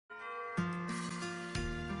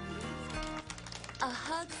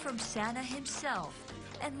hug from Santa himself,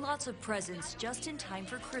 and lots of presents just in time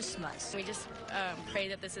for Christmas. We just pray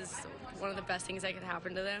that this is one of the best things that could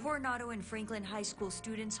happen to them. Coronado and Franklin High School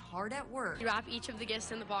students hard at work. We wrap each of the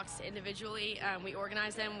gifts in the box individually. We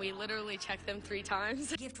organize them. We literally check them 3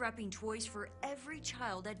 times. Gift wrapping toys for every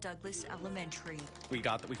child at Douglas Elementary. We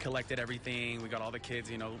collected everything. We got all the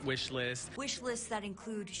kids, wish lists. Wish lists that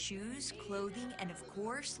include shoes, clothing, and of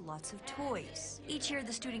course, lots of toys. Each year,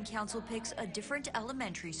 the student council picks a different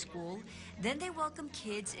elementary school. Then they welcome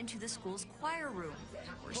kids into the school's choir room,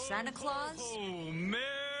 where Santa Claus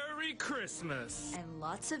Merry Christmas and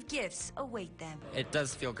lots of gifts await them. It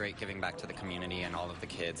does feel great giving back to the community and all of the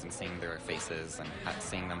kids and seeing their faces and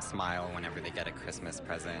seeing them smile whenever they get a Christmas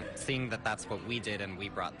present. Seeing that that's what we did and we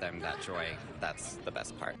brought them that joy, that's the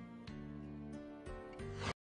best part.